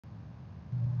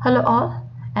Hello all,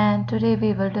 and today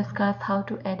we will discuss how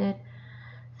to edit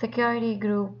security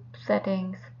group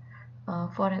settings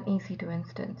for an EC2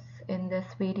 instance. In this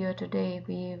video today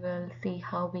we will see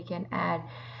how we can add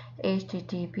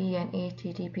HTTP and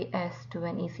HTTPS to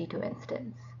an EC2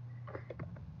 instance.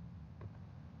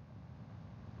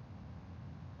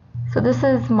 So this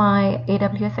is my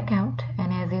AWS account,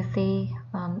 and as you see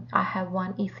I have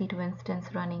one EC2 instance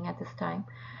running at this time.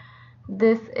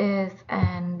 This is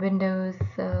in Windows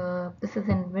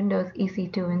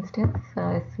EC2 instance.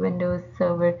 It's Windows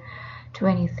Server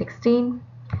 2016,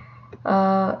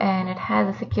 and it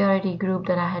has a security group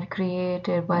that I had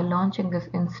created by launching this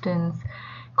instance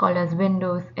called as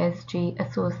Windows SG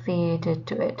associated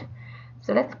to it.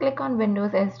 So let's click on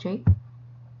Windows SG.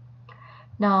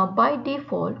 Now by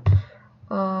default,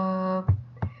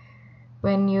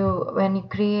 when you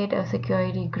create a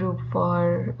security group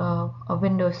for a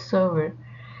Windows server,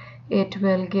 it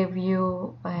will give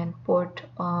you an port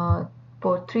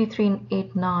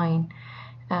 3389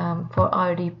 for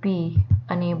RDP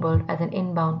enabled as an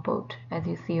inbound port, as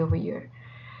you see over here.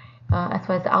 As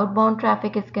far as the outbound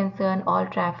traffic is concerned, all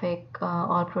traffic,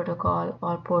 all protocol,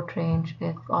 all port range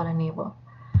is all enabled.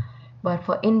 But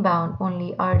for inbound,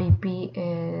 only RDP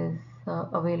is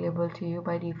available to you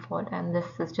by default, and this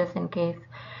is just in case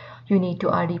you need to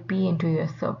RDP into your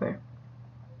server.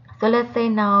 So let's say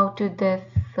now to this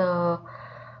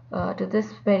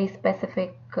very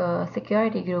specific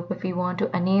security group, if we want to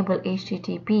enable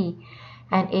HTTP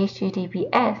and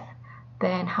HTTPS,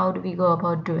 then how do we go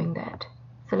about doing that?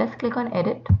 So let's click on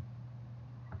edit,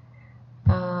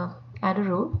 add a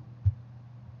rule,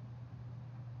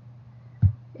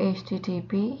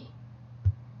 HTTP,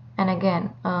 and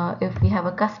again if we have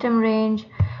a custom range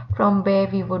from where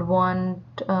we would want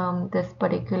this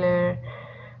particular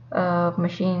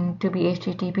machine to be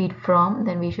HTTP'd from,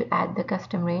 then we should add the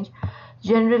custom range.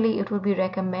 Generally it would be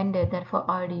recommended that for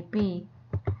RDP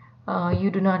you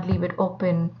do not leave it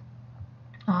open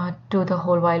to the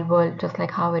whole wide world, just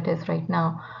like how it is right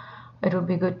now. It would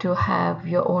be good to have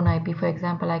your own IP. For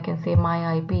example, I can say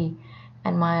my IP,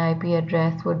 and my IP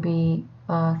address would be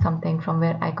something from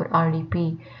where I could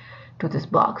RDP to this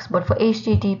box. But for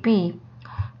HTTP,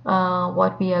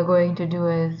 what we are going to do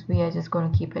is we are just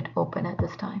going to keep it open at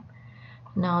this time.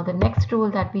 Now the next rule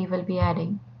that we will be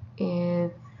adding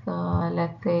is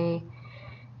let's say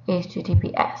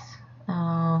HTTPS.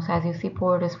 So as you see,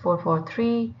 port is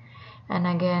 443, and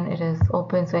again it is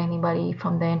open, so anybody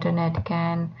from the internet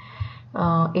can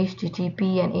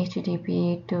HTTP and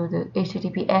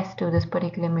HTTPS to this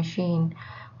particular machine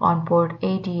on port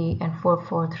 80 and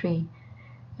 443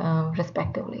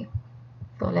 respectively.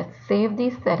 So let's save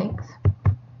these settings,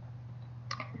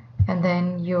 and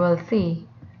then you will see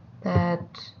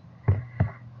that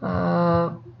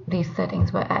these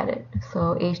settings were added.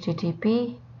 So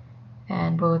HTTP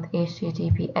and both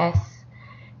HTTPS,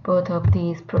 both of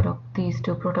these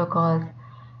two protocols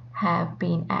have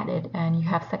been added, and you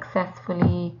have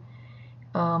successfully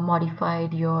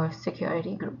modified your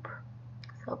security group.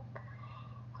 So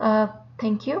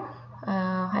thank you.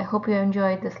 I hope you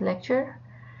enjoyed this lecture,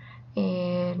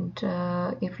 and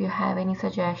if you have any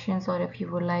suggestions or if you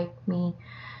would like me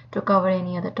to cover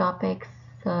any other topics,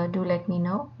 do let me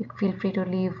know. Feel free to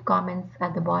leave comments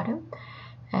at the bottom,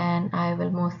 and I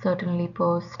will most certainly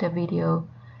post a video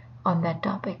on that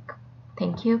topic.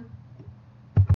 Thank you.